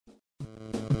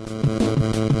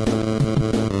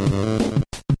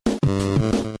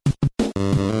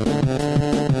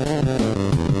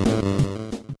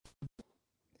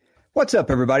What's up,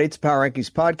 everybody? It's the Power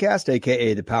Rankings Podcast,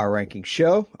 a.k.a. the Power Rankings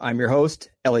Show. I'm your host,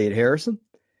 Elliot Harrison,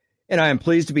 and I am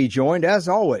pleased to be joined, as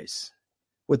always,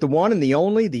 with the one and the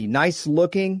only, the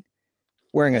nice-looking,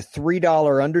 wearing a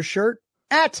 $3 undershirt,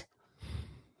 at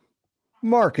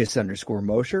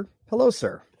Marcus_Mosher. Hello,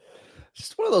 sir.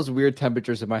 Just one of those weird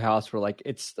temperatures in my house where, like,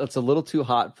 it's a little too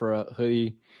hot for a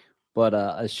hoodie, but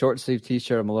a short-sleeve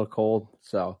T-shirt, I'm a little cold,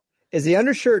 so... Is the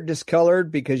undershirt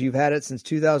discolored because you've had it since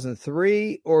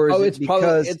 2003, or is it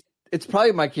because it's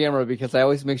probably my camera because I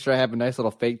always make sure I have a nice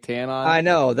little fake tan on. I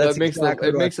know it makes it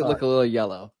look a little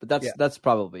yellow, but that's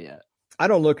probably it. I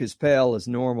don't look as pale as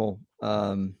normal.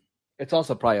 It's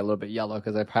also probably a little bit yellow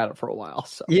because I've had it for a while.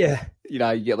 So yeah, you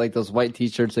get like those white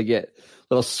T-shirts that get a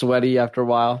little sweaty after a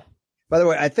while. By the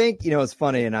way, I think, it's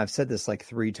funny, and I've said this like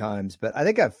 3 times, but I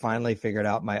think I've finally figured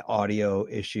out my audio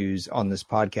issues on this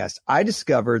podcast. I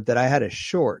discovered that I had a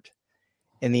short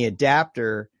in the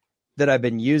adapter that I've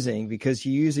been using because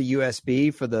you use a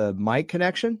USB for the mic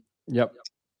connection. Yep.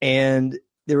 And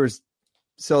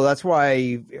so that's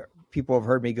why people have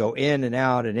heard me go in and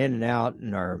out and in and out,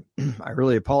 and I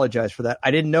really apologize for that.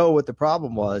 I didn't know what the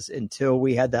problem was until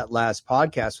we had that last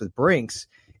podcast with Brinks.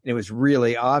 And it was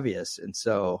really obvious. And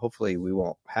so hopefully we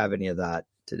won't have any of that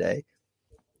today.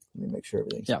 Let me make sure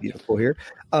everything's beautiful here.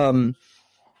 We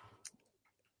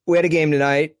had a game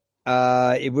tonight.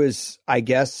 It was, I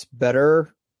guess,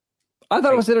 better. I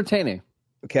thought it was entertaining.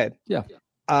 Okay. Yeah.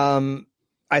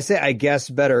 I say, I guess,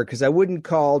 better because I wouldn't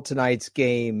call tonight's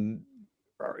game.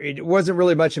 It wasn't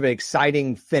really much of an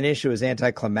exciting finish. It was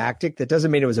anticlimactic. That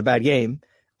doesn't mean it was a bad game.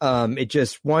 It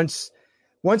just Once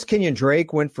Kenyon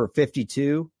Drake went for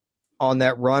 52 on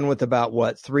that run with about,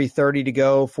 3:30 to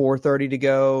go, 4:30 to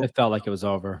go. It felt like it was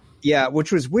over. Yeah,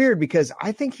 which was weird because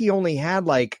I think he only had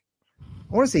I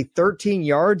want to say 13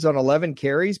 yards on 11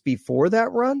 carries before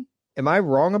that run. Am I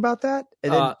wrong about that?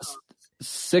 And then,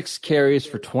 6 carries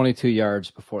for 22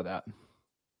 yards before that.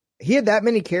 He had that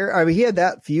many carries. I mean, he had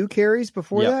that few carries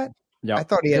before that? Yeah. I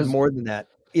thought he had more than that.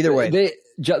 Either way.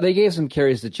 They gave some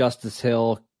carries to Justice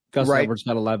Hill. Gus Edwards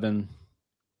got 11.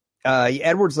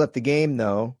 Edwards left the game,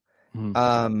 though.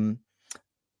 Mm-hmm.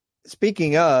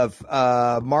 Speaking of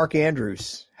Mark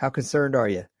Andrews, how concerned are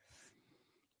you?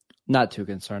 Not too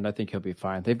concerned. I think he'll be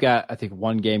fine. They've got, I think,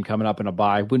 one game coming up in a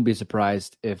bye. Wouldn't be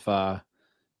surprised if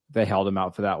they held him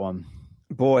out for that one.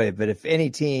 Boy, but if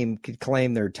any team could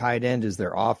claim their tight end as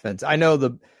their offense, I know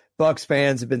the Bucs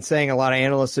fans have been saying, a lot of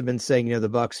analysts have been saying, the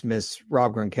Bucs miss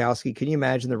Rob Gronkowski. Can you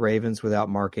imagine the Ravens without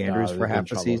Mark Andrews for half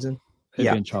the season? They'd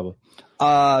be in trouble.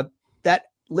 That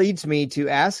leads me to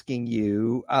asking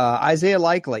you, Isaiah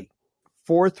Likely,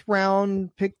 4th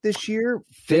round pick this year,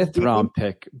 5th round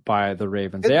pick by the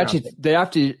Ravens. They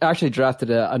actually drafted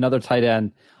another tight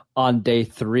end on day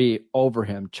 3 over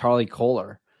him, Charlie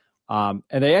Kohler. And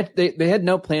they had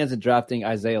no plans of drafting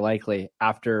Isaiah Likely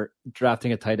after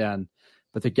drafting a tight end,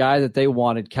 but the guy that they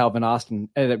wanted, Calvin Austin,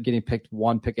 ended up getting picked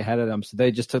 1 pick ahead of them. So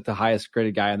they just took the highest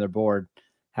graded guy on their board,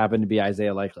 happened to be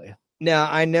Isaiah Likely. Now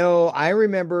I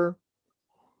remember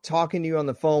talking to you on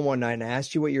the phone one night and I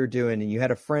asked you what you were doing, and you had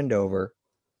a friend over,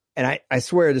 and I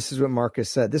swear this is what Marcus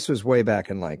said. This was way back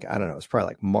in it was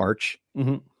probably March.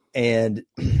 Mm-hmm. And,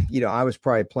 I was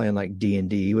probably playing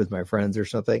D&D with my friends or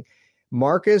something.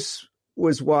 Marcus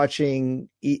was watching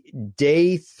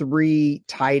day 3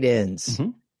 tight ends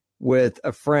with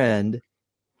a friend.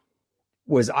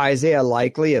 Was Isaiah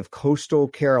Likely of Coastal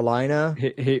Carolina?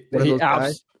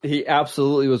 He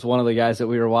absolutely was one of the guys that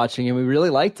we were watching, and we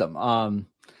really liked him.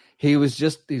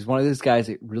 He's one of those guys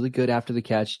that really good after the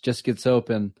catch, just gets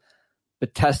open,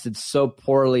 but tested so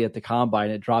poorly at the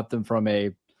combine, it dropped him from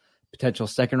a potential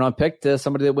 2nd round pick to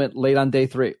somebody that went late on day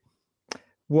 3.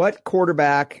 What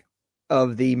quarterback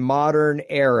of the modern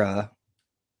era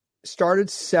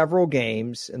started several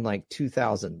games in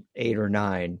 2008 or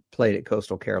 9, played at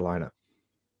Coastal Carolina?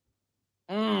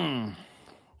 Come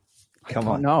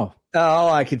on. No. Oh,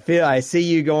 I see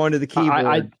you going to the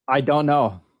keyboard. I don't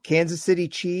know. Kansas City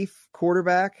Chief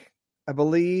quarterback, I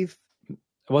believe. It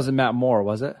wasn't Matt Moore,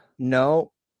 was it?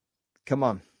 No. Come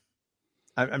on.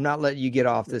 I'm not letting you get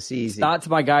off this easy. It's not to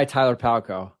my guy, Tyler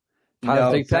Palco.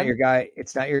 It's not your guy.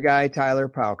 It's not your guy, Tyler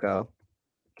Palco.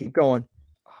 Keep going.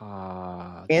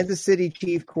 Kansas City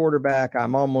Chief quarterback.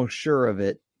 I'm almost sure of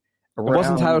it. It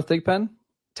wasn't Tyler Thigpen?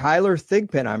 Tyler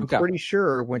Thigpen, I'm pretty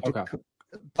sure went to.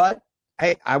 But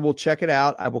hey, I will check it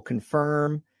out. I will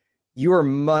confirm. You are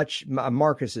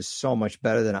Marcus is so much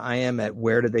better than I am at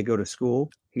where did they go to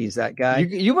school. He's that guy.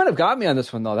 You might have got me on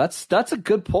this one though. That's a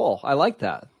good pull. I like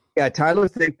that. Yeah, Tyler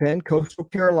Thigpen, Coastal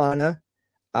Carolina.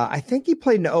 I think he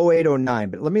played in 08, 09,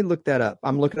 but let me look that up.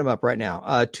 I'm looking him up right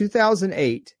now.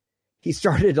 2008, He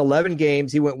started 11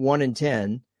 games. He went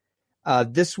 1-10.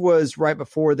 This was right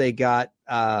before they got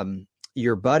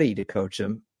your buddy to coach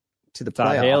him to the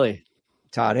playoff.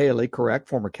 Todd Haley, correct.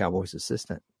 Former Cowboys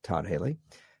assistant, Todd Haley.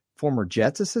 Former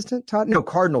Jets assistant,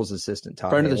 Cardinals assistant, Todd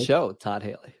Friend Haley. of the show, Todd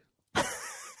Haley.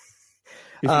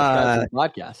 He's the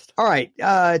podcast. All right.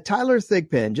 Tyler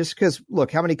Thigpen, just because,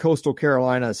 look, how many Coastal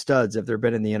Carolina studs have there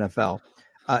been in the NFL?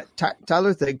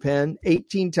 Tyler Thigpen,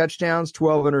 18 touchdowns,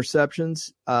 12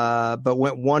 interceptions, but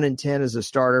went 1-10 as a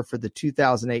starter for the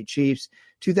 2008 Chiefs.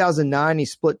 2009, he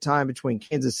split time between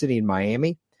Kansas City and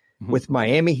Miami. Mm-hmm. With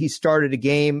Miami, he started a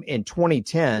game in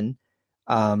 2010.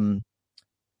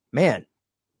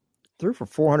 Threw for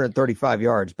 435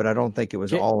 yards, but I don't think it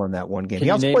was all in that one game. He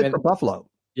also played for Buffalo.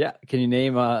 Yeah. Can you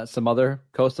name some other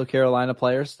Coastal Carolina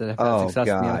players that have had success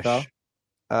in the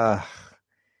NFL?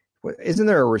 Isn't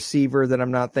there a receiver that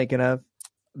I'm not thinking of?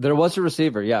 There was a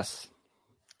receiver, yes.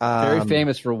 Very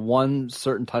famous for one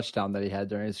certain touchdown that he had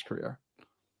during his career.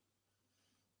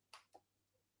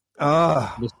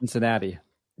 Cincinnati.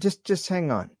 Just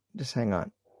hang on.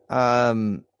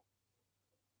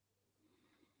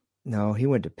 No, he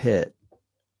went to Pitt.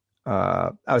 I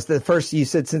was the first. You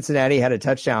said Cincinnati had a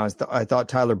touchdown. I thought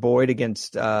Tyler Boyd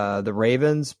against the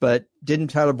Ravens, but didn't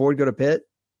Tyler Boyd go to Pitt?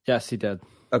 Yes, he did.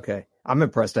 Okay, I'm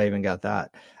impressed. I even got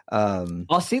that.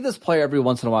 I'll see this player every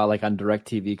once in a while, like on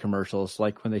DirecTV commercials,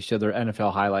 like when they show their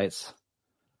NFL highlights.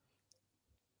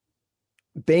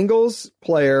 Bengals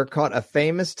player caught a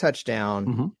famous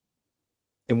touchdown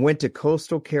and went to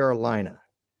Coastal Carolina.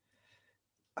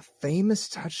 A famous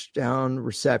touchdown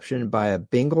reception by a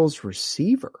Bengals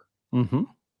receiver. Mm-hmm.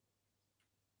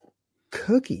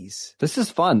 Cookies. This is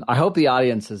fun. I hope the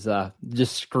audience is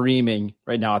just screaming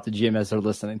right now at the gym as they're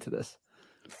listening to this.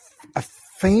 A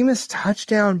famous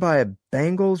touchdown by a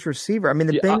Bengals receiver. I mean,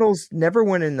 the Bengals never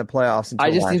went in the playoffs until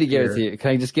I just need to give year. it to you.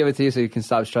 Can I just give it to you so you can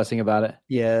stop stressing about it?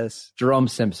 Yes. Jerome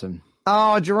Simpson.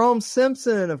 Oh, Jerome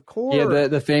Simpson, of course. Yeah,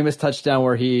 the famous touchdown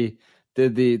where he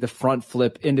did the front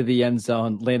flip into the end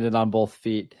zone, landed on both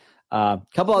feet.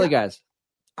 Couple other guys.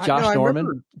 Josh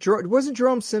Norman. Wasn't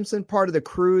Jerome Simpson part of the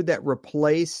crew that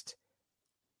replaced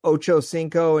Ocho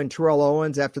Cinco and Terrell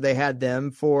Owens after they had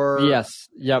them for? Yes.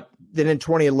 Yep. Then in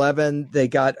 2011, they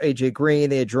got AJ Green.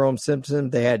 They had Jerome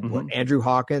Simpson. They had Andrew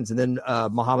Hawkins, and then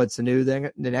Mohamed Sanu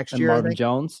the next year. Marvin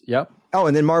Jones. Yep. Oh,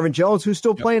 and then Marvin Jones, who's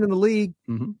still playing in the league,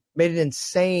 made an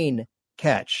insane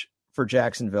catch for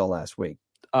Jacksonville last week.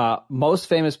 Most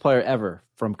famous player ever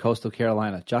from Coastal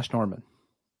Carolina, Josh Norman.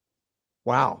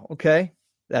 Wow. Okay.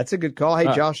 That's a good call.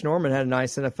 Hey, Josh Norman had a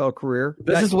nice NFL career.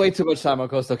 This is way too much time on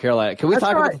Coastal Carolina. Can we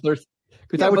talk about the Thursday? Can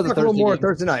we talk about the Thursday more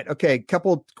Thursday night? Okay.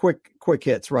 Couple quick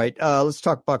hits, right? Let's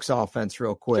talk Bucs offense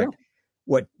real quick. Sure.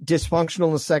 What dysfunctional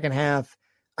in the second half?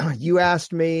 You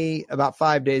asked me about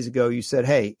 5 days ago. You said,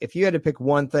 hey, if you had to pick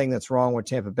one thing that's wrong with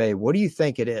Tampa Bay, what do you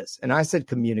think it is? And I said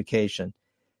communication.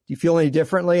 Do you feel any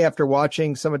differently after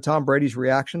watching some of Tom Brady's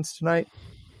reactions tonight?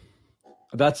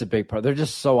 That's a big part. They're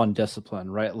just so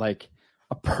undisciplined, right? Like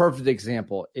a perfect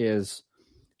example is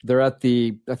they're at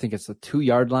I think it's the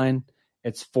 2-yard line.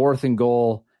 It's 4th and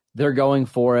goal. They're going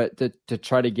for it to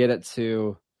try to get it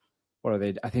to, what are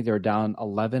they? I think they were down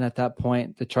 11 at that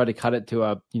point to try to cut it to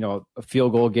a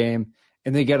field goal game,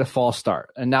 and they get a false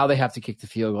start. And now they have to kick the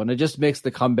field goal, and it just makes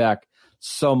the comeback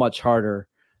so much harder.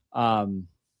 To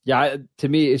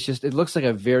me, it looks like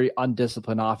a very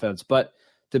undisciplined offense. But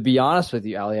to be honest with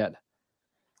you, Elliot,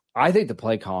 I think the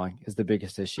play calling is the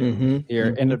biggest issue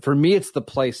here. And for me, it's the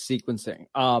play sequencing.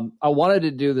 I wanted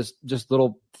to do this just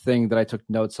little thing that I took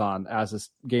notes on as this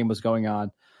game was going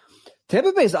on.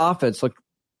 Tampa Bay's offense looked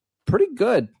pretty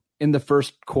good in the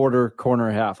first corner and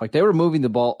a half. Like they were moving the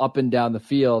ball up and down the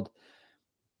field.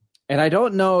 And I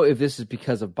don't know if this is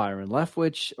because of Byron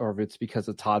Leftwich or if it's because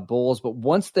of Todd Bowles, but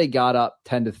once they got up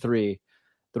 10-3,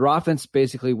 their offense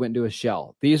basically went into a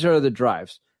shell. These are the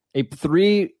drives. A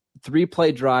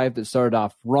three-play drive that started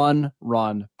off run,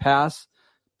 pass,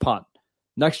 punt.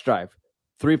 Next drive,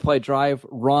 3-play drive,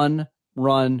 run,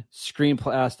 screen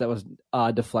pass that was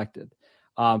deflected.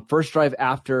 First drive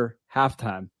after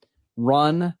halftime,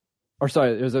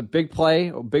 there's a big play,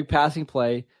 a big passing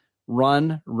play,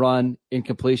 run,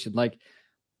 incompletion. Like,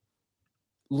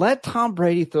 let Tom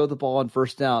Brady throw the ball on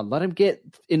first down. Let him get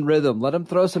in rhythm. Let him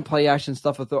throw some play action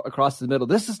stuff across the middle.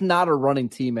 This is not a running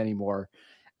team anymore.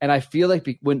 And I feel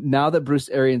like now that Bruce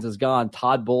Arians is gone,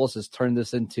 Todd Bowles has turned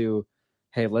this into,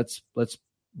 hey, let's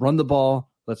run the ball.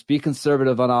 Let's be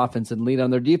conservative on offense and lean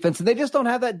on their defense. And they just don't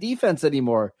have that defense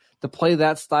anymore to play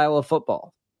that style of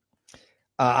football.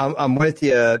 I'm with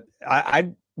you.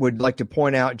 I would like to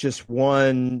point out just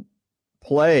one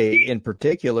play in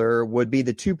particular would be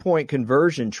the 2-point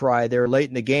conversion try there late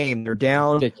in the game. They're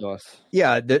down. Ridiculous.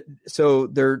 Yeah. So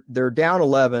they're down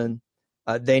 11.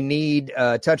 They need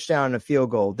a touchdown and a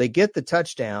field goal. They get the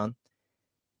touchdown.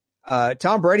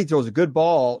 Tom Brady throws a good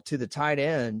ball to the tight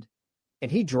end,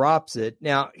 and he drops it.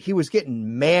 Now, he was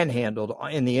getting manhandled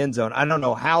in the end zone. I don't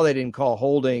know how they didn't call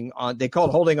holding on. They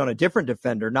called holding on a different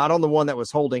defender, not on the one that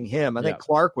was holding him. I think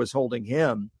Clark was holding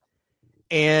him.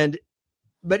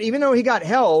 But even though he got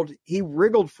held, he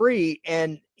wriggled free,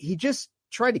 and he just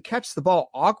tried to catch the ball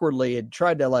awkwardly and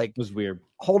tried to it was weird.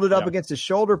 Hold it up against his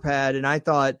shoulder pad. And I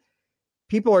thought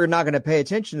people are not going to pay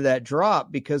attention to that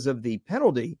drop because of the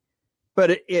penalty.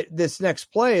 But this next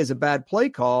play is a bad play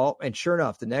call. And sure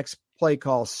enough, the next play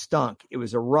call stunk. It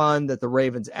was a run that the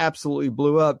Ravens absolutely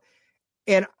blew up.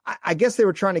 And I guess they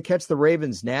were trying to catch the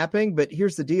Ravens napping, but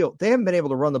here's the deal. They haven't been able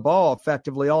to run the ball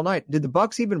effectively all night. Did the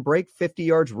Bucs even break 50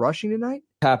 yards rushing tonight?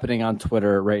 Happening on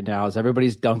Twitter right now is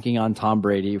everybody's dunking on Tom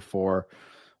Brady for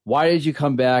why did you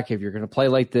come back if you're going to play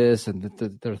like this? And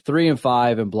they're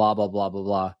 3-5 and blah, blah, blah, blah,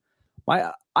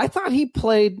 blah. I thought he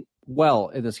played well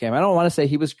in this game. I don't want to say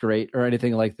he was great or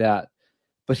anything like that,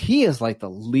 but he is like the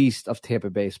least of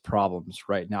Tampa Bay's problems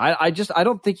right now. I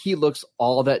don't think he looks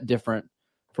all that different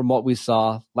from what we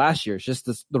saw last year. It's just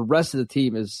the rest of the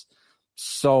team is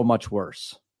so much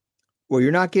worse. Well,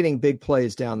 you're not getting big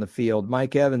plays down the field.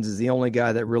 Mike Evans is the only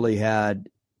guy that really had,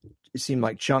 it seemed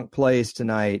like chunk plays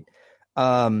tonight.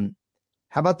 How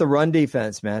about the run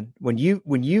defense, man? When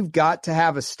you've got to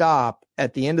have a stop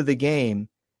at the end of the game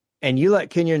and you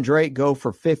let Kenyon Drake go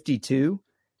for 52,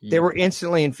 they were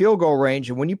instantly in field goal range.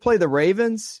 And when you play the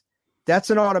Ravens, that's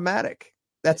an automatic.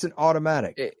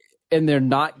 And they're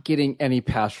not getting any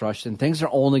pass rush, and things are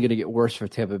only going to get worse for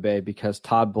Tampa Bay because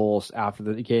Todd Bowles, after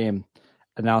the game,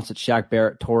 announced that Shaq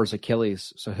Barrett tore his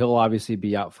Achilles, so he'll obviously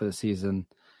be out for the season.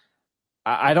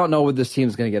 I don't know when this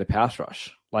team's going to get a pass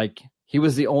rush. Like, he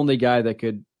was the only guy that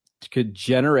could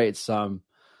generate some.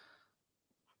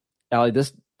 Allie,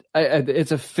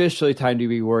 it's officially time to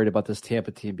be worried about this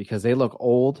Tampa team because they look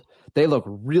old. They look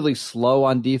really slow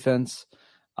on defense.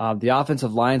 The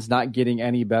offensive line's not getting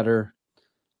any better.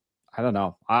 I don't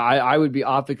know. I would be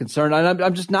awfully concerned. And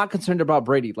I'm just not concerned about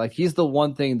Brady. Like, he's the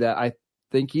one thing that I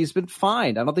think he's been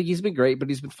fine. I don't think he's been great, but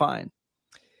he's been fine.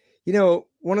 You know,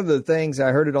 one of the things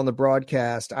I heard it on the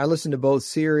broadcast, I listened to both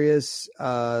Sirius'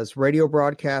 radio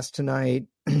broadcast tonight,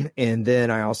 and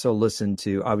then I also listened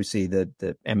to, obviously,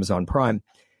 the Amazon Prime.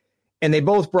 And they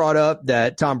both brought up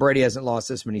that Tom Brady hasn't lost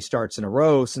this many starts in a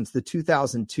row since the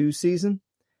 2002 season.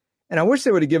 And I wish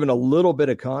they would have given a little bit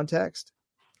of context.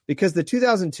 Because the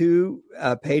 2002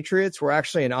 Patriots were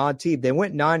actually an odd team. They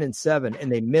went 9-7 and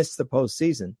they missed the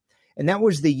postseason. And that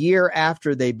was the year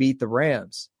after they beat the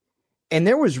Rams. And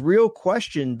there was real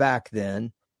question back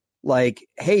then, like,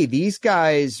 hey, these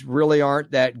guys really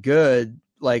aren't that good.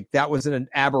 Like, that was an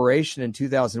aberration in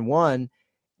 2001.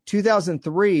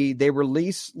 2003, they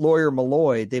release Lawyer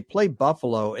Malloy. They play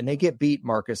Buffalo and they get beat,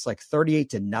 Marcus, like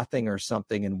 38-0 or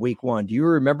something in week 1. Do you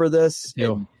remember this?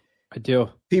 I do.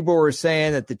 People were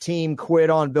saying that the team quit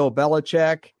on Bill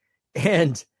Belichick,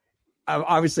 and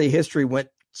obviously history went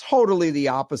totally the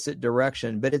opposite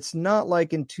direction. But it's not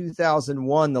like in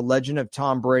 2001, the legend of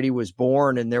Tom Brady was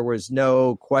born and there was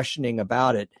no questioning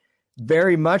about it.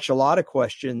 Very much a lot of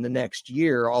question the next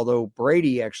year, although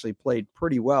Brady actually played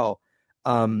pretty well.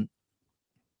 To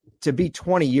be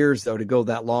 20 years, though, to go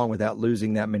that long without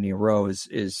losing that many in a row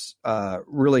is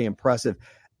really impressive.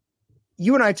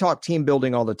 You and I talk team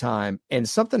building all the time, and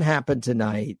something happened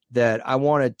tonight that I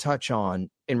want to touch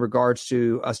on in regards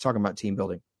to us talking about team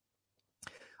building.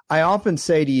 I often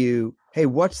say to you, hey,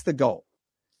 what's the goal?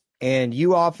 And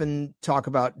you often talk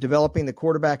about developing the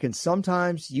quarterback, and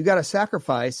sometimes you got to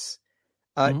sacrifice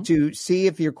to see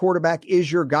if your quarterback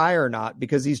is your guy or not,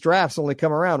 because these drafts only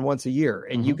come around once a year,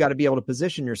 and you've got to be able to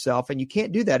position yourself, and you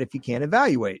can't do that if you can't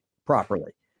evaluate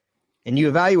properly. And you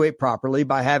evaluate properly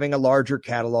by having a larger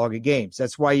catalog of games.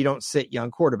 That's why you don't sit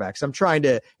young quarterbacks. I'm trying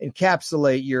to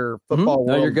encapsulate your football.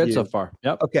 No, you're good so far.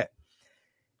 Yep. Okay.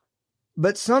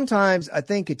 But sometimes I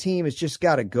think a team has just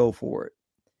got to go for it.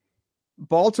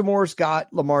 Baltimore's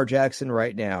got Lamar Jackson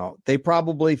right now. They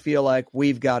probably feel like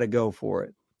we've got to go for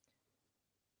it.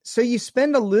 So you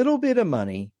spend a little bit of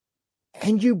money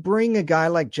and you bring a guy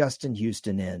like Justin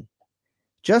Houston in.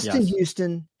 Justin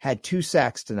Houston had 2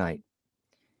 sacks tonight.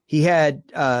 He had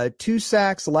 2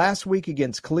 sacks last week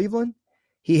against Cleveland.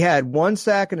 He had 1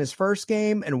 sack in his first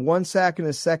game and 1 sack in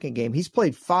his second game. He's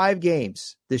played 5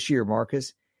 games this year,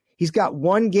 Marcus. He's got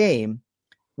 1 game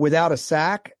without a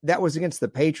sack. That was against the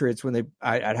Patriots when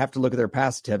I'd have to look at their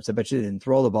pass attempts. I bet you they didn't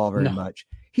throw the ball very much.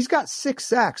 He's got 6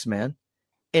 sacks, man.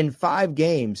 in 5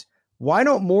 games. Why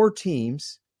don't more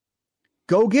teams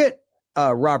go get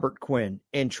Robert Quinn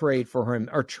and trade for him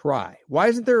or try? Why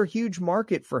isn't there a huge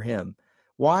market for him?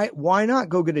 Why not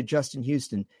go get a Justin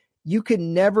Houston? You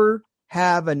can never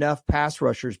have enough pass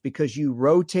rushers because you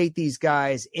rotate these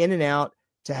guys in and out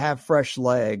to have fresh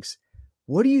legs.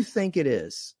 What do you think it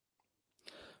is?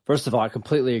 First of all, I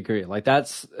completely agree.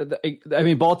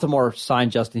 Baltimore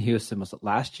signed Justin Houston, was it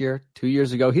last year, 2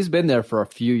 years ago? He's been there for a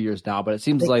few years now, but it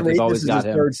seems like they've always got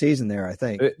him. Third season there, I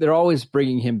think. They're always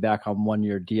bringing him back on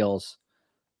 1-year deals,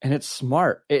 and it's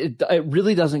smart. It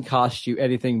really doesn't cost you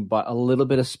anything but a little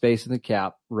bit of space in the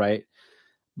cap, right?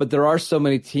 But there are so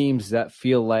many teams that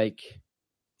feel like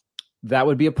that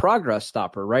would be a progress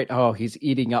stopper, right? Oh, he's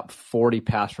eating up 40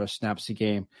 pass rush snaps a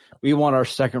game. We want our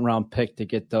second-round pick to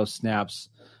get those snaps.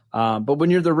 But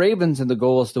when you're the Ravens and the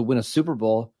goal is to win a Super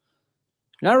Bowl,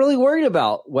 you're not really worried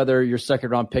about whether your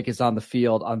second-round pick is on the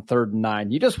field on 3rd and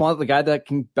 9. You just want the guy that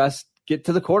can best get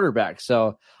to the quarterback.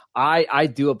 So I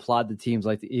do applaud the teams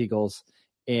like the Eagles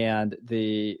and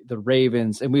the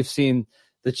Ravens. And we've seen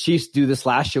the Chiefs do this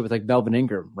last year with like Melvin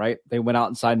Ingram, right? They went out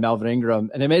and signed Melvin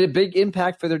Ingram, and it made a big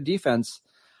impact for their defense.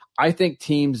 I think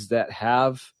teams that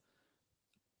have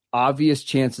obvious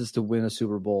chances to win a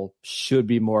Super Bowl should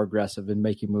be more aggressive in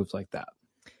making moves like that.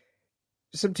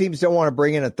 Some teams don't want to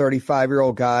bring in a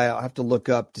 35-year-old guy. I'll have to look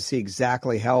up to see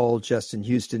exactly how old Justin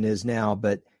Houston is now,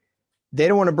 but they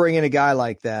don't want to bring in a guy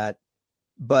like that.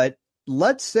 But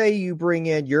let's say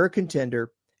you're a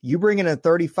contender, you bring in a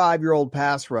 35-year-old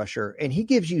pass rusher, and he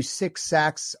gives you 6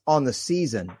 sacks on the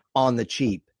season on the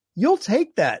cheap. You'll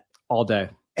take that all day.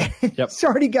 Yep. He's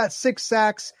already got 6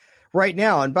 sacks right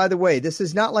now. And by the way, this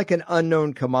is not like an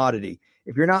unknown commodity.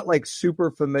 If you're not like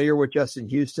super familiar with Justin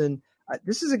Houston,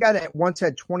 this is a guy that once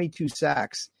had 22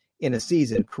 sacks in a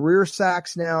season. Career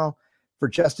sacks now for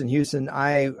Justin Houston.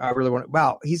 I really want to,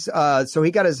 wow. He's so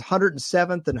he got his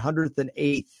 107th and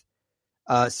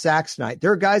 108th sacks night.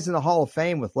 There are guys in the Hall of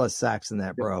Fame with less sacks than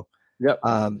that, bro. Yep.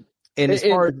 And as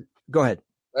far as, go ahead.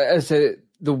 I said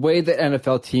the way that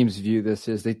NFL teams view this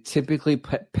is they typically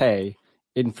pay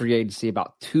in free agency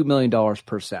about $2 million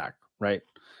per sack, right?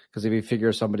 Because if you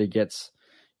figure somebody gets,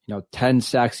 10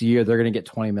 sacks a year, they're going to get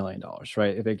 $20 million,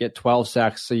 right? If they get 12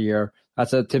 sacks a year,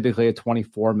 that's typically a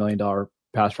 $24 million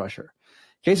pass rusher.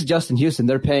 In case of Justin Houston,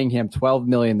 they're paying him $12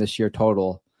 million this year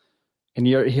total. And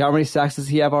how many sacks does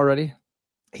he have already?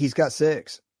 He's got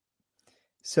 6.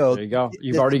 So there you go.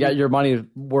 You've already got your money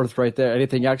worth right there.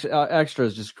 Anything extra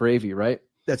is just gravy, right?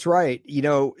 That's right.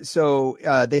 So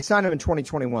they signed him in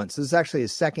 2021. So this is actually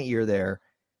his second year there.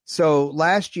 So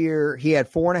last year he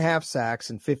had 4.5 sacks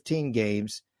in 15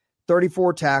 games,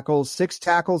 34 tackles, 6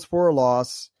 tackles for a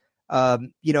loss.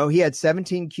 He had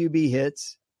 17 QB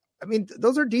hits. I mean,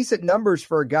 those are decent numbers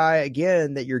for a guy,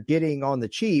 again, that you're getting on the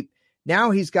cheap.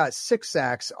 Now he's got 6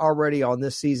 sacks already on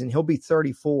this season. He'll be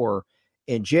 34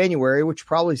 in January, which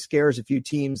probably scares a few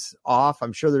teams off.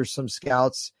 I'm sure there's some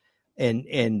scouts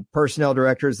and personnel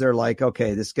directors. They're like,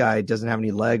 okay, this guy doesn't have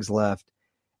any legs left.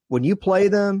 When you play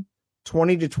them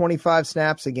 20 to 25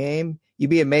 snaps a game,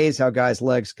 you'd be amazed how guys'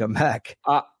 legs come back.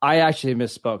 I actually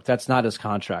misspoke. That's not his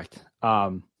contract.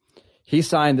 He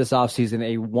signed this offseason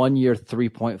a 1-year,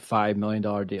 $3.5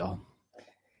 million deal.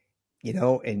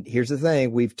 And here's the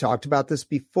thing. We've talked about this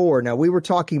before. Now, we were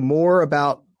talking more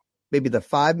about maybe the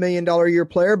 $5 million a year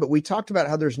player, but we talked about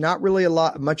how there's not really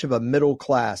much of a middle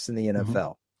class in the NFL.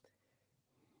 Mm-hmm.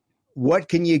 What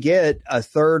can you get a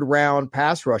 3rd-round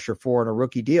pass rusher for in a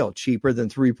rookie deal? Cheaper than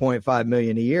 $3.5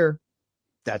 million a year.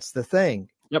 That's the thing.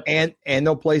 Yep. And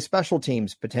they'll play special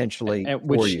teams potentially,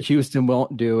 which Houston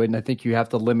won't do. And I think you have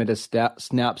to limit his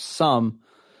snaps some.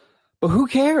 But who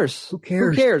cares? Who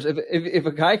cares? If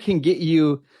a guy can get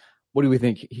you, what do we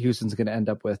think Houston's going to end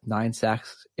up with? 9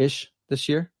 sacks-ish this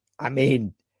year? I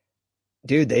mean,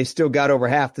 dude, they've still got over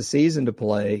half the season to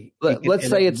play. Let's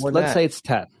say it's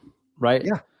 10, right?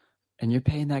 Yeah. And you're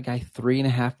paying that guy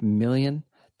 $3.5 million.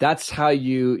 That's how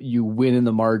you win in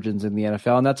the margins in the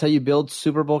NFL, and that's how you build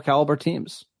Super Bowl caliber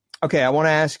teams. Okay, I want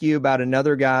to ask you about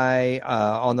another guy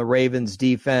on the Ravens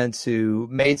defense who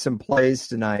made some plays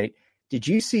tonight. Did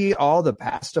you see all the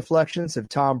pass deflections of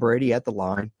Tom Brady at the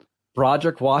line?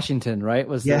 Broderick Washington, right,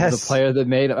 was the player that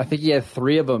made it. I think he had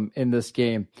 3 of them in this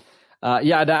game.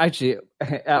 Actually,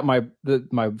 at my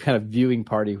kind of viewing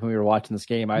party when we were watching this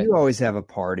game, you always have a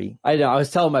party. I know. I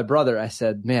was telling my brother, I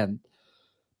said, "Man,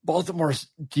 Baltimore's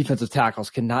defensive tackles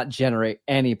cannot generate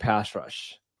any pass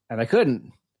rush," and I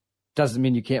couldn't. Doesn't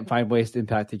mean you can't find ways to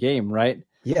impact the game, right?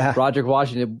 Yeah. Broderick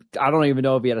Washington, I don't even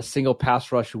know if he had a single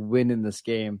pass rush win in this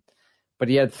game, but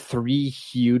he had 3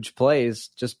 huge plays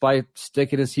just by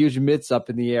sticking his huge mitts up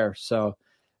in the air. So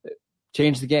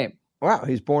change the game. Wow,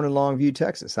 he's born in Longview,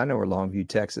 Texas. I know where Longview,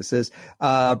 Texas is.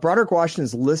 Broderick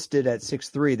Washington's listed at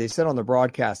 6'3". They said on the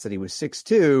broadcast that he was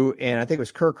 6'2", and I think it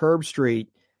was Kirk Herbstreit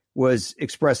was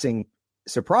expressing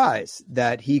surprise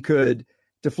that he could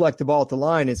deflect the ball at the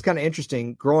line. It's kind of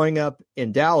interesting. Growing up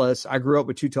in Dallas, I grew up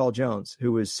with Too Tall Jones,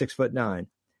 who was 6'9".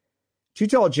 Too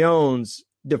Tall Jones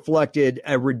deflected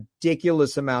a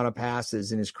ridiculous amount of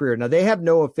passes in his career. Now, they have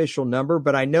no official number,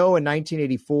 but I know in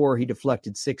 1984 he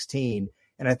deflected 16.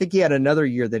 And I think he had another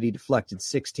year that he deflected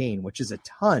 16, which is a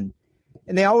ton.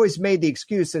 And they always made the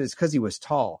excuse that it's because he was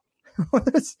tall.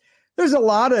 There's a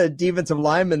lot of defensive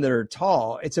linemen that are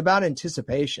tall. It's about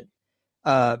anticipation.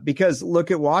 Because look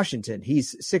at Washington.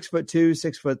 He's 6'2",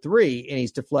 6'3", and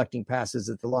he's deflecting passes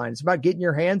at the line. It's about getting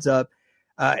your hands up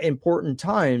important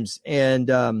times.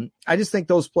 And I just think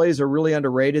those plays are really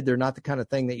underrated. They're not the kind of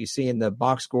thing that you see in the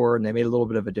box score, and they made a little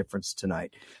bit of a difference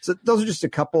tonight. So those are just a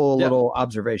couple little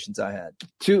observations I had.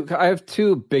 I have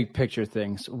two big picture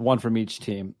things, one from each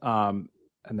team. And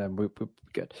then we're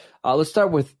good. Let's start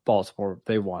with Baltimore.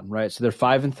 They won, right? So they're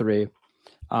 5-3.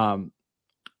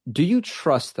 Do you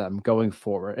trust them going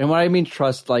forward? And when I mean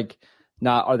trust, like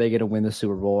not are they going to win the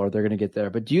Super Bowl or they're going to get there,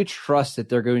 but do you trust that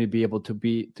they're going to be able to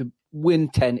win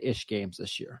 10-ish games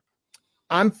this year?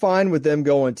 I'm fine with them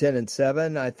going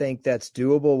 10-7. I think that's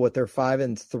doable with their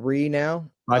 5-3 now.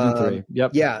 5-3.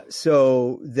 Yep. Yeah.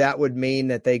 So that would mean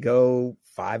that they go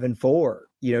 5-4,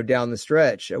 down the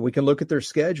stretch. We can look at their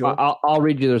schedule. I'll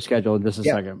read you their schedule in just a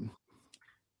second.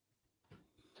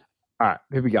 All right,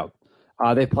 here we go.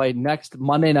 They play next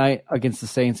Monday night against the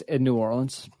Saints in New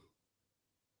Orleans.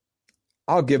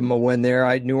 I'll give them a win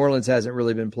there. New Orleans hasn't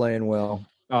really been playing well.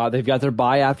 They've got their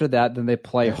bye after that. Then they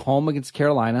play home against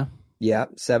Carolina. Yeah,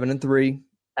 7-3.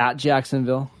 At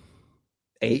Jacksonville.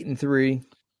 8-3.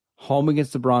 Home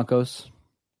against the Broncos.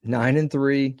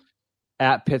 9-3.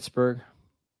 At Pittsburgh.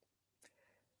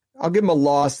 I'll give them a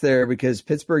loss there because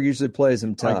Pittsburgh usually plays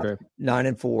them tough.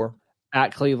 9-4.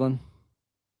 At Cleveland.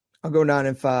 I'll go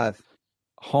 9-5.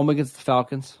 Home against the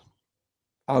Falcons.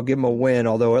 I'll give them a win,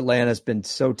 although Atlanta's been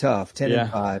so tough.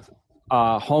 10-5.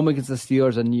 Home against the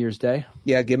Steelers on New Year's Day.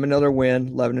 Yeah, give them another win.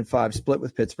 11-5. Split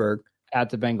with Pittsburgh. At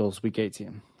the Bengals, Week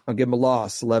 18. I'll give them a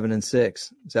loss. 11-6.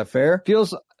 Is that fair?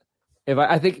 Feels.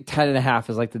 I think 10.5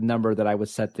 is like the number that I would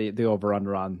set the over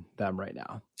under on them right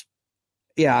now.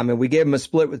 Yeah, I mean, we gave them a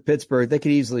split with Pittsburgh. They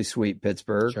could easily sweep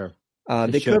Pittsburgh. Sure.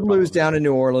 They could lose down in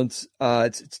New Orleans.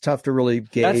 It's tough to really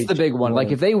gauge. That's the big one.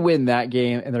 Like if they win that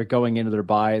game and they're going into their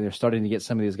bye and they're starting to get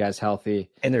some of these guys healthy,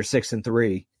 and they're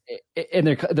 6-3, and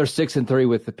they're 6-3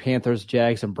 with the Panthers,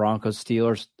 Jags, and Broncos,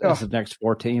 Steelers as the next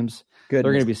four teams. They're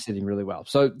going to be sitting really well.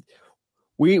 So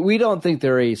we don't think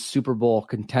they're a Super Bowl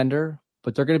contender,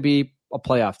 but they're going to be a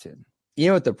playoff team. You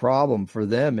know what the problem for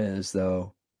them is,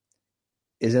 though,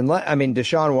 is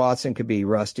Deshaun Watson could be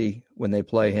rusty when they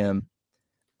play him.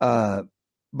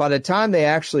 By the time they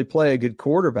actually play a good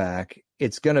quarterback,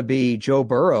 it's going to be Joe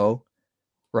Burrow,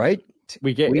 right?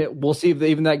 We'll see if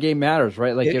even that game matters,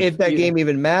 right? Like if that game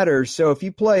even matters. So if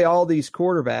you play all these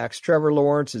quarterbacks, Trevor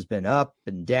Lawrence has been up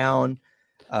and down.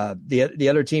 The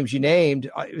other teams you named,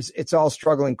 it's all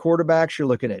struggling quarterbacks. You're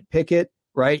looking at Pickett,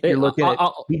 right? You're looking at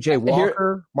P.J.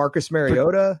 Walker, Marcus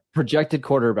Mariota. Projected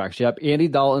quarterbacks. Yep. Andy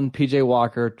Dalton, P.J.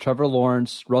 Walker, Trevor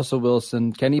Lawrence, Russell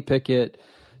Wilson, Kenny Pickett,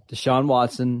 Deshaun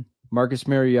Watson, Marcus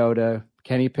Mariota,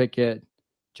 Kenny Pickett,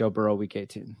 Joe Burrow, Week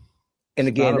 18. In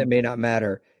a game that may not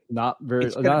matter.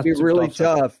 It's going to be really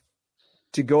tough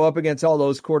to go up against all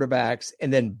those quarterbacks,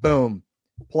 and then boom,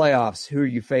 playoffs. Who are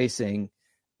you facing?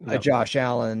 Josh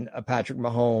Allen, Patrick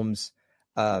Mahomes.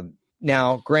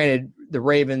 Now, granted, the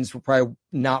Ravens will probably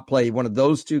not play one of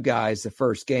those two guys the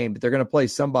first game, but they're going to play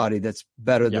somebody that's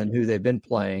better than who they've been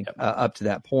playing up to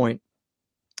that point.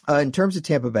 In terms of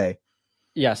Tampa Bay.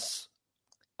 Yes.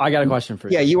 I got a question for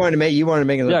you. Yeah, you want to make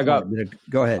a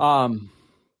go ahead.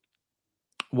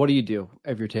 What do you do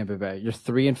if you're Tampa Bay? You're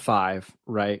 3-5,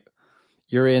 right?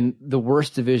 You're in the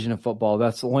worst division of football.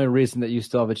 That's the only reason that you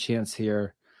still have a chance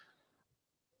here.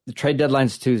 The trade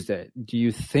deadline's Tuesday. Do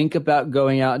you think about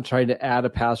going out and trying to add a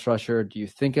pass rusher? Do you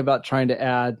think about trying to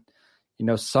add,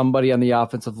 somebody on the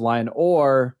offensive line,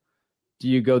 or do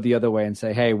you go the other way and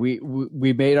say, "Hey, we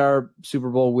made our Super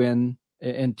Bowl win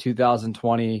in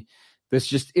 2020. This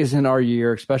just isn't our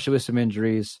year, especially with some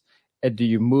injuries." And do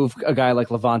you move a guy like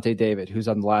Levante David, who's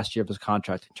on the last year of his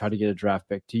contract, and try to get a draft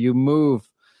pick? Do you move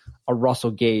a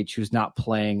Russell Gage, who's not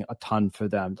playing a ton for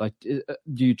them? Like, do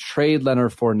you trade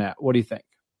Leonard Fournette? What do you think?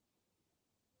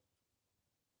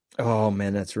 Oh,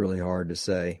 man, that's really hard to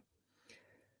say.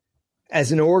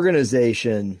 As an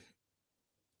organization,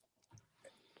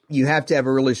 you have to have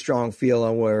a really strong feel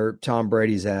on where Tom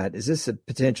Brady's at. Is this a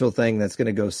potential thing that's going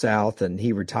to go south and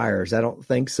he retires? I don't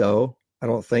think so.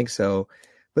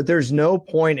 But there's no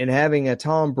point in having a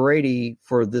Tom Brady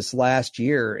for this last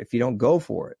year if you don't go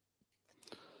for it.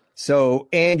 So,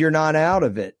 and you're not out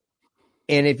of it.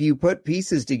 And if you put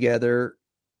pieces together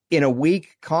in a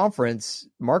weak conference,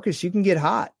 Marcus, you can get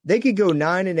hot. They could go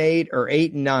 9-8 or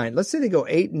 8-9. Let's say they go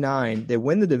 8-9. They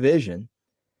win the division,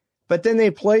 but then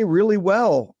they play really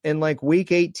well in like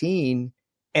week 18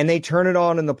 and they turn it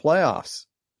on in the playoffs.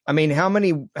 I mean, how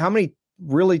many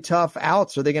really tough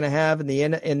outs are they going to have in the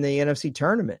NFC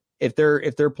tournament if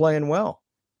they're playing well?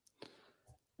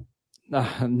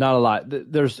 Not a lot.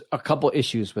 There's a couple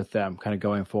issues with them kind of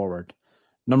going forward.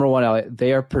 Number one, Elliot,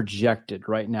 they are projected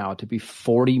right now to be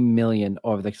 $40 million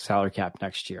over the salary cap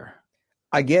next year.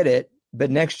 I get it, but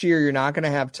next year you're not going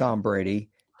to have Tom Brady.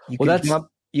 You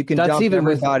can dump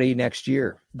everybody next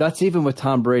year. That's even with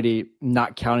Tom Brady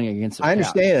not counting against the I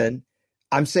understand. Cap.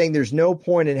 I'm saying there's no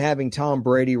point in having Tom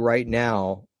Brady right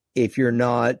now if you're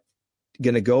not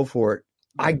going to go for it.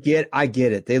 I get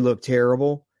it. They look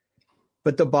terrible.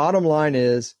 But the bottom line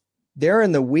is they're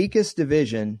in the weakest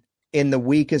division in the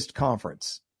weakest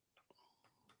conference.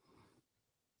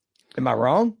 Am I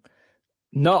wrong?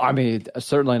 No, I mean,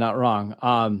 certainly not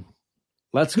wrong.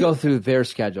 Let's go through their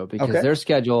schedule because their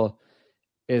schedule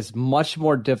is much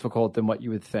more difficult than what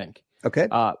you would think. Okay.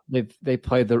 They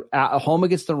play at home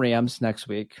against the Rams next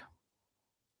week.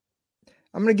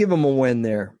 I'm going to give them a win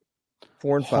there.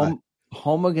 4-5.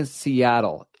 Home against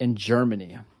Seattle in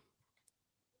Germany.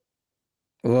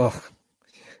 Ugh.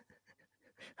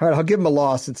 All right, I'll give them a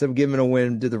loss since I'm giving a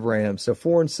win to the Rams. So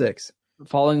 4-6.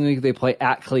 Following week, they play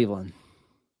at Cleveland.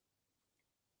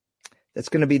 Is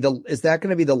that going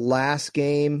to be the last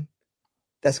game?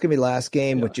 That's going to be last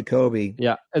game with Jacoby.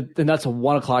 Yeah, and that's a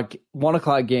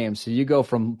 1:00 game. So you go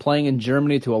from playing in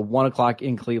Germany to a 1:00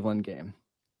 in Cleveland game.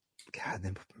 God,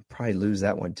 then probably lose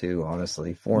that one too.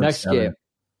 Honestly, 4-7.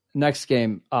 Next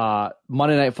game,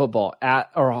 Monday Night Football at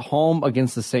or home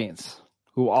against the Saints,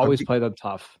 who always play them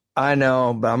tough. I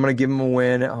know, but I'm going to give them a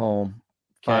win at home.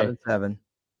 5-7.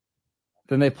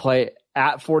 Then they play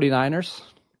at 49ers.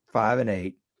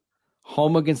 5-8.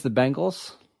 Home against the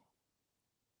Bengals.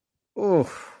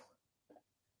 Oof.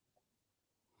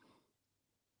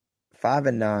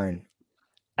 5-9.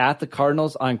 At the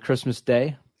Cardinals on Christmas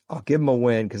Day. I'll give them a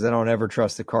win because I don't ever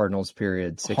trust the Cardinals,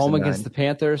 period. 6-9. Home against the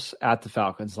Panthers, at the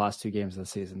Falcons, last 2 games of the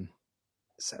season.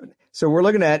 7. So we're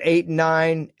looking at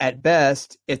 8-9 at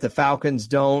best if the Falcons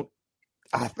don't.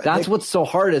 That's what's so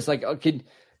hard is like,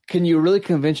 can you really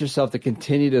convince yourself to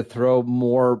continue to throw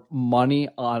more money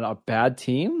on a bad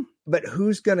team? But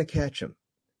who's going to catch them?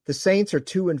 The Saints are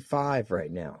 2-5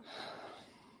 right now.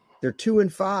 They're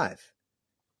 2-5.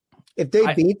 If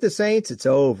they beat the Saints, it's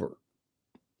over.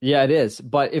 Yeah, it is.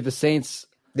 But if the Saints,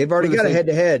 they've already got a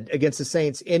head-to-head against the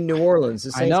Saints in New Orleans.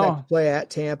 The Saints have to play at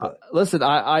Tampa. Listen,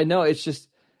 I know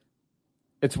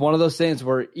it's one of those things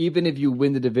where even if you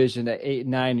win the division at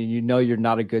 8-9 and you know you're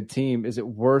not a good team, is it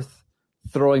worth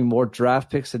throwing more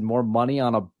draft picks and more money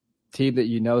on a team that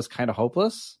you know is kind of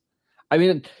hopeless? I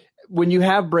mean, when you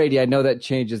have Brady, I know that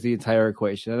changes the entire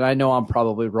equation. And I know I'm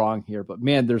probably wrong here, but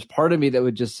man, there's part of me that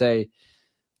would just say,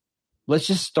 let's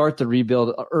just start the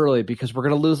rebuild early because we're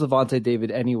going to lose Levante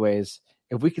David anyways.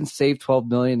 If we can save $12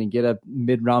 million and get a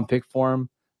mid-round pick for him,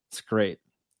 it's great.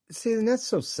 See, and that's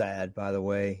so sad, by the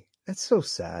way. That's so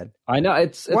sad. I know.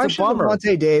 It's Why a should bummer.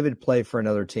 Levante David play for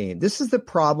another team? This is the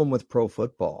problem with pro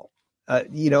football.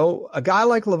 A guy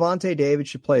like Levante David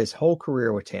should play his whole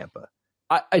career with Tampa.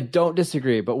 I don't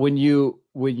disagree, but when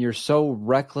you're so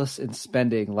reckless in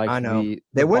spending, like I know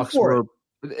they went Bucs for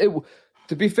it.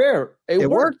 To be fair, it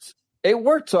worked. It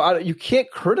worked. So you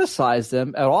can't criticize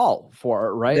them at all for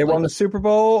it, right? They won the Super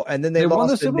Bowl, and then they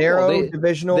lost a narrow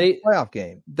divisional playoff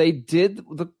game. They did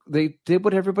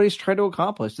what everybody's trying to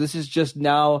accomplish. This is just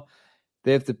now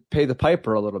they have to pay the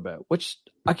piper a little bit, which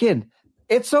again,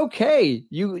 it's okay.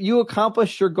 You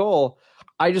accomplished your goal.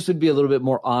 I just would be a little bit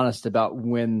more honest about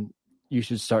when you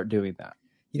should start doing that.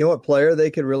 You know what player they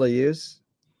could really use?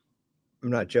 I'm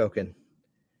not joking.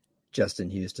 Justin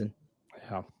Houston.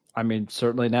 Yeah. I mean,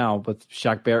 certainly now with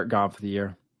Shaq Barrett gone for the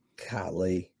year.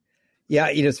 Golly. Yeah,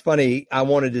 it's funny. I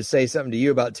wanted to say something to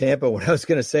you about Tampa. What I was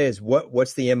going to say is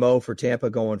what's the MO for Tampa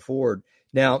going forward?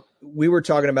 Now, we were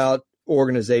talking about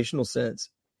organizational sense.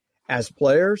 As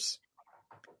players,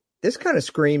 this kind of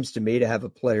screams to me to have a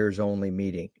players-only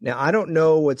meeting. Now, I don't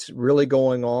know what's really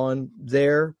going on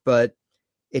there, but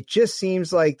it just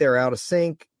seems like they're out of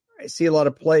sync. I see a lot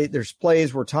of there's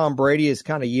plays where Tom Brady is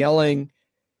kind of yelling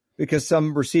because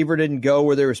some receiver didn't go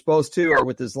where they were supposed to or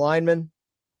with his lineman.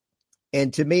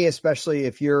 And to me, especially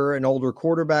if you're an older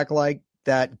quarterback like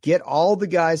that, get all the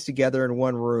guys together in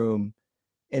one room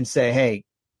and say, hey,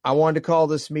 I wanted to call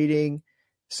this meeting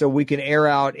so we can air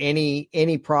out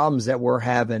any problems that we're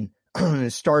having.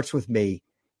 It starts with me.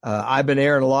 I've been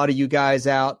airing a lot of you guys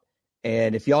out,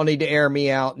 and if y'all need to air me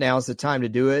out, now's the time to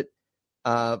do it.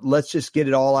 Let's just get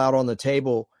it all out on the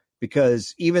table,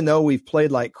 because even though we've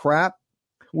played like crap,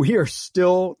 we are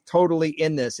still totally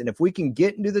in this. And if we can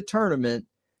get into the tournament,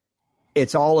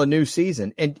 it's all a new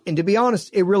season. And to be honest,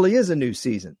 it really is a new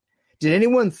season. Did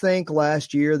anyone think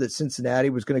last year that Cincinnati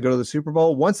was going to go to the Super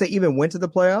Bowl once they even went to the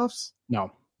playoffs?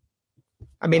 No.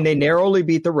 I mean, they narrowly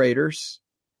beat the Raiders.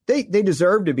 They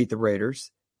deserved to beat the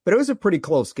Raiders, but it was a pretty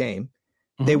close game.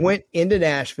 Mm-hmm. They went into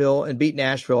Nashville and beat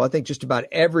Nashville. I think just about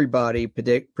everybody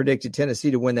predicted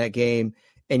Tennessee to win that game,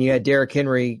 and you had Derrick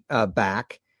Henry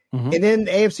back. Mm-hmm. And then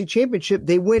the AFC Championship,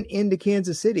 they went into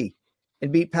Kansas City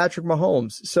and beat Patrick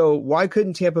Mahomes. So why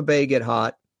couldn't Tampa Bay get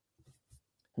hot,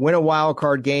 win a wild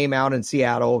card game out in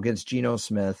Seattle against Geno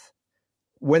Smith,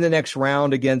 win the next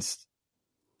round against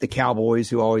the Cowboys,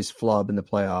 who always flub in the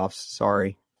playoffs?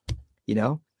 Sorry.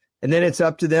 And then it's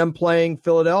up to them playing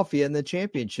Philadelphia in the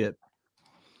championship.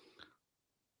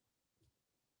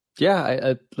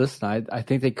 Yeah, listen, I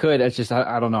think they could. It's just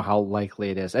I don't know how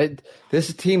likely it is.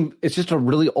 This team, it's just a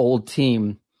really old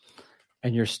team,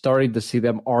 and you're starting to see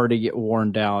them already get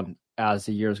worn down as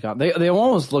the years go on. They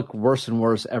almost look worse and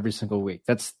worse every single week.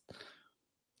 That's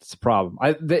the problem.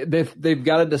 They've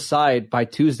got to decide by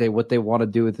Tuesday what they want to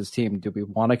do with this team. Do we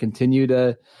want to continue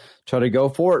to try to go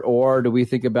for it, or do we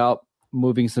think about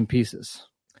moving some pieces?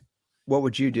 What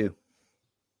would you do?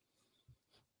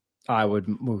 I would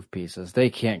move pieces.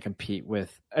 They can't compete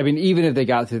with. I mean, even if they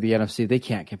got through the NFC, they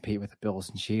can't compete with the Bills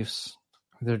and Chiefs.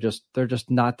 They're just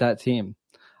not that team.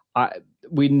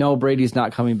 We know Brady's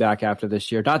not coming back after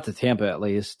this year, not to Tampa at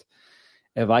least.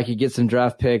 If I could get some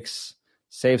draft picks,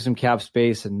 save some cap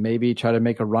space, and maybe try to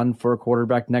make a run for a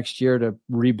quarterback next year to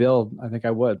rebuild, I think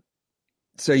I would.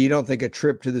 So you don't think a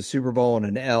trip to the Super Bowl and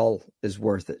an L is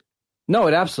worth it? No,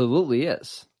 it absolutely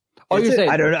is. Oh, you're saying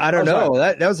I don't know.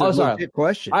 That was a legit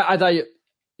question. I thought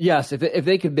yes, if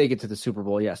they could make it to the Super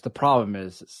Bowl, yes. The problem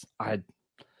is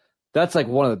that's like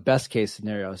one of the best case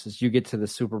scenarios is you get to the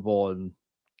Super Bowl and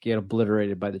get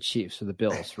obliterated by the Chiefs or the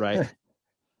Bills, right?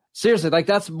 Seriously, like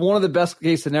that's one of the best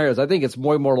case scenarios. I think it's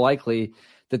more likely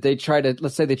that they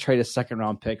let's say they trade a second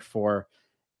round pick for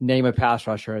name a pass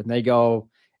rusher, and they go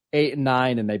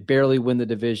 8-9 and they barely win the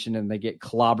division and they get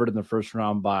clobbered in the first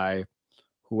round by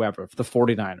whoever, the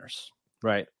 49ers,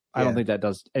 right? Yeah. I don't think that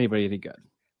does anybody any good.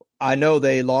 I know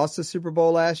they lost the Super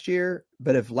Bowl last year,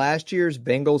 but if last year's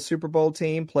Bengals Super Bowl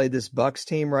team played this Bucs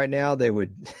team right now, they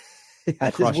would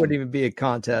this wouldn't even be a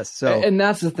contest. So, and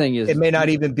that's the thing is, it may not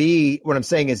even be. What I'm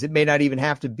saying is, it may not even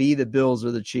have to be the Bills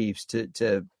or the Chiefs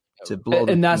to blow.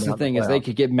 And that's the thing is, they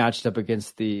could get matched up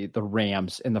against the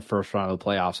Rams in the first round of the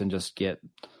playoffs and just get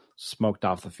smoked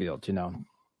off the field.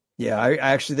 Yeah, I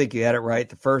actually think you had it right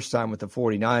the first time with the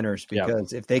 49ers,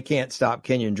 because if they can't stop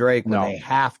Kenyon Drake when they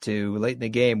have to late in the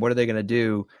game, what are they going to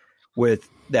do with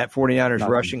that 49ers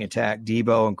rushing attack,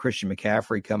 Debo and Christian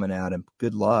McCaffrey coming at him?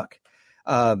 Good luck.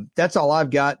 That's all I've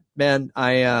got, man.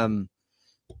 I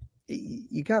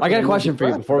got a question for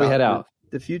you before we head out.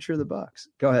 The future of the Bucs.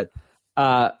 Go ahead.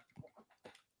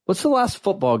 What's the last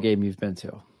football game you've been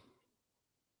to?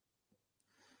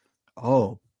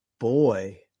 Oh,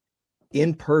 boy.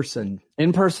 In-person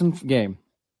game.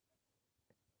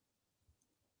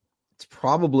 It's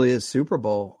probably a Super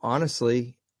Bowl,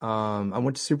 honestly. I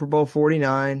went to Super Bowl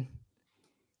 49.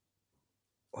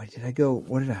 Why did I go?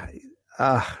 What did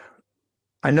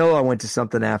I know I went to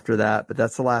something after that, but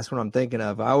that's the last one I'm thinking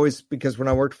of. Because when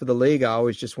I worked for the league, I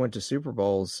always just went to Super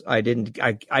Bowls. I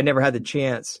never had the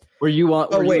chance. Were you on?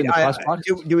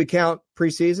 Do we count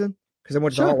preseason? Because I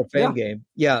went to the Hall of Fame game.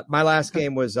 Yeah, my last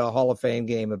game was a Hall of Fame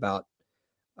game about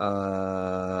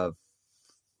 5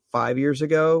 years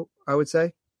ago, I would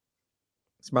say.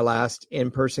 It's my last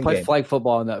in-person game. Played flag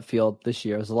football on that field this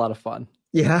year. It was a lot of fun.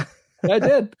 Yeah. I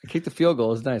did. I kicked the field goal.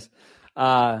 It was nice.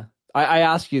 I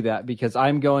ask you that because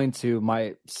I'm going to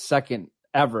my second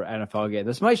ever NFL game.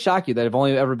 This might shock you that I've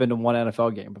only ever been to one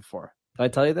NFL game before. Did I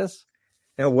tell you this?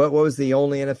 Now, what was the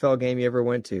only NFL game you ever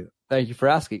went to? Thank you for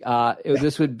asking.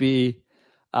 This would be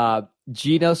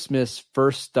Geno Smith's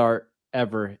first start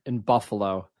ever in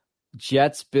Buffalo.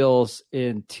 Jets Bills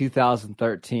in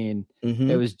 2013. Mm-hmm.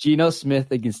 It was Geno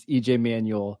Smith against EJ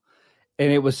Manuel,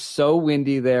 and it was so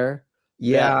windy there.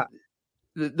 Yeah,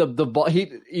 the ball.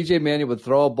 EJ Manuel would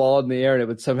throw a ball in the air, and it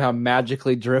would somehow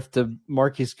magically drift to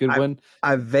Marquise Goodwin.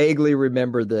 I vaguely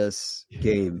remember this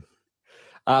game.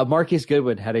 Marquise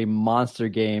Goodwin had a monster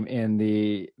game, and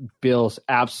the Bills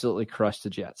absolutely crushed the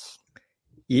Jets.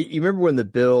 You remember when the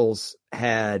Bills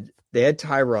had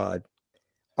Tyrod?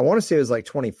 I want to say it was like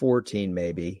 2014,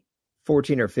 maybe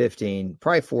 14 or 15,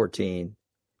 probably 14.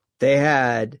 They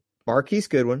had Marquise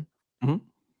Goodwin,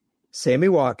 Sammy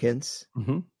Watkins,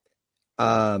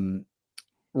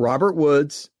 Robert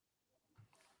Woods,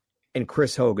 and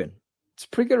Chris Hogan. It's a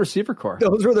pretty good receiver core.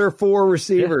 Those were their 4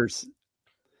 receivers. Yeah.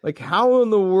 Like, how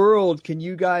in the world can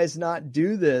you guys not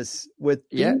do this with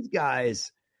these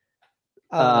guys?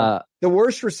 The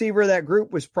worst receiver of that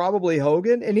group was probably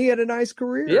Hogan, and he had a nice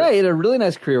career. Yeah, he had a really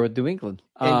nice career with New England.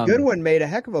 And Goodwin made a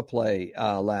heck of a play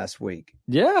last week.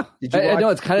 Yeah. I know,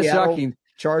 it's kind of shocking.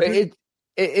 Chargers?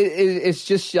 It's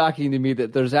just shocking to me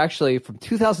that there's actually, from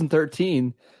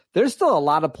 2013, there's still a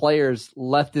lot of players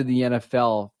left in the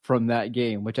NFL from that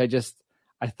game, which I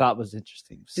thought was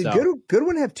interesting. Did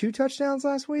Goodwin have 2 touchdowns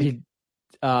last week?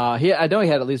 I know he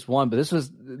had at least 1, but this was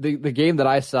the game that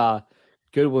I saw.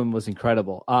 Goodwin was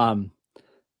incredible.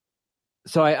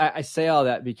 So I say all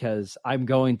that because I'm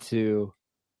going to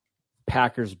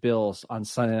Packers Bills on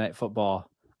Sunday Night Football.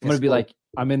 I'm going to be like,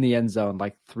 I'm in the end zone,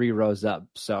 like 3 rows up.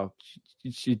 So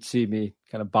you'd see me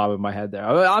kind of bobbing my head there.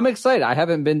 I'm excited.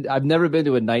 I've never been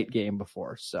to a night game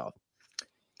before. So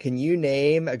can you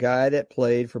name a guy that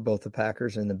played for both the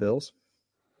Packers and the Bills?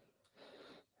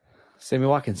 Sammy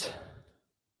Watkins.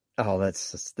 Oh,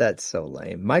 that's so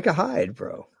lame. Micah Hyde,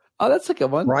 bro. Oh, that's a good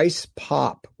one. Bryce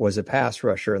Pop was a pass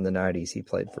rusher in the 90s. He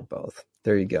played for both.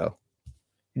 There you go.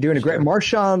 You're doing a great.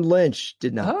 Marshawn Lynch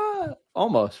did not.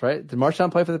 Almost, right? Did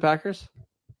Marshawn play for the Packers?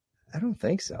 I don't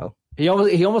think so. He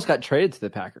almost got traded to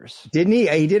the Packers. Didn't he?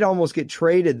 He did almost get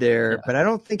traded there, but I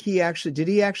don't think did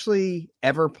he actually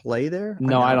ever play there?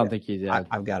 No, I don't think he did.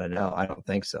 I've got to know. I don't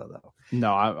think so, though.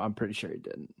 No, I'm pretty sure he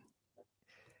didn't.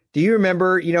 Do you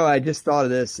remember, I just thought of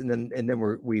this and then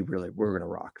we're going to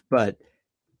rock, but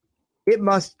it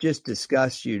must just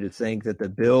disgust you to think that the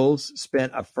Bills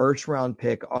spent a first-round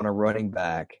pick on a running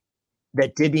back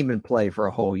that didn't even play for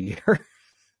a whole year.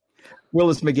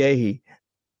 Willis McGahee.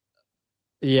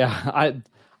 Yeah,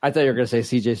 I thought you were going to say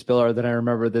C.J. Spiller. Then I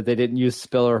remember that they didn't use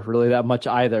Spiller really that much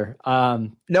either. No,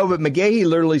 but McGahee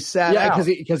literally sat out.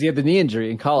 because he had the knee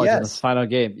injury in college in his final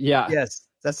game. Yeah. Yes.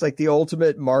 That's like the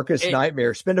ultimate Marcus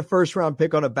nightmare. Spend a first-round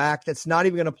pick on a back that's not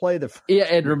even going to play the first. Yeah,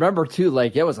 and remember, too,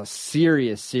 like, it was a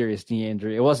serious knee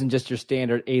injury. It wasn't just your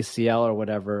standard ACL or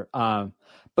whatever. But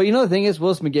the thing is,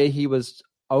 Willis McGahee was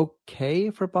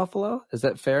okay for Buffalo. Is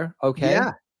that fair? Okay.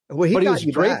 Yeah. Well, he was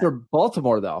great for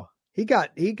Baltimore, though. He got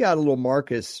a little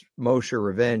Marcus Mosher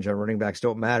revenge on running backs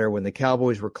don't matter when the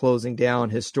Cowboys were closing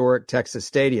down historic Texas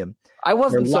Stadium. I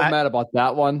wasn't so mad about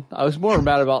that one. I was more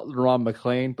mad about Ron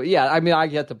McClain. But yeah, I mean, I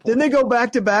get the point. Didn't they go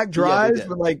back-to-back drives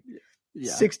with like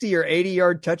 60 or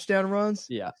 80-yard touchdown runs?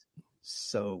 Yeah.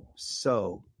 So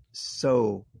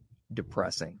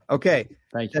depressing. Okay.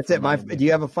 Thank you. That's it. Do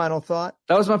you have a final thought?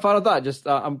 That was my final thought. Just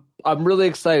I'm really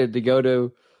excited to go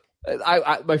to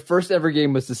my first ever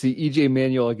game was to see E.J.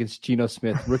 Manuel against Geno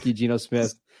Smith, rookie Geno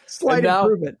Smith. Slight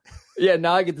improvement. Yeah,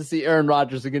 now I get to see Aaron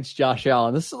Rodgers against Josh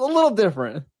Allen. This is a little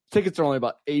different. Tickets are only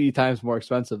about 80 times more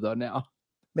expensive, though, now.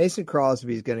 Mason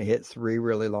Crosby is going to hit 3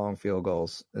 really long field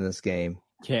goals in this game.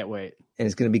 Can't wait. And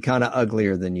it's going to be kind of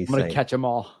uglier than you think. I'm going to catch them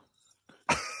all.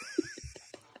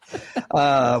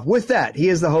 With that, he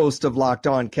is the host of Locked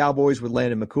On Cowboys with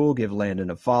Landon McCool. Give Landon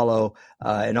a follow.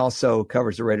 And also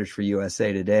covers the Raiders for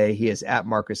USA Today. He is at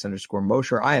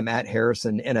Marcus_Mosher. I am at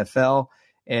Harrison NFL.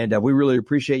 And we really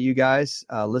appreciate you guys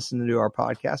listening to our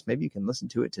podcast. Maybe you can listen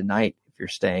to it tonight if you're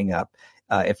staying up.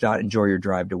 If not, enjoy your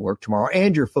drive to work tomorrow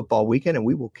and your football weekend. And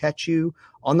we will catch you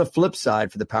on the flip side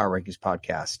for the Power Rankings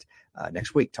podcast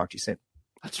next week. Talk to you soon.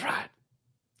 That's right.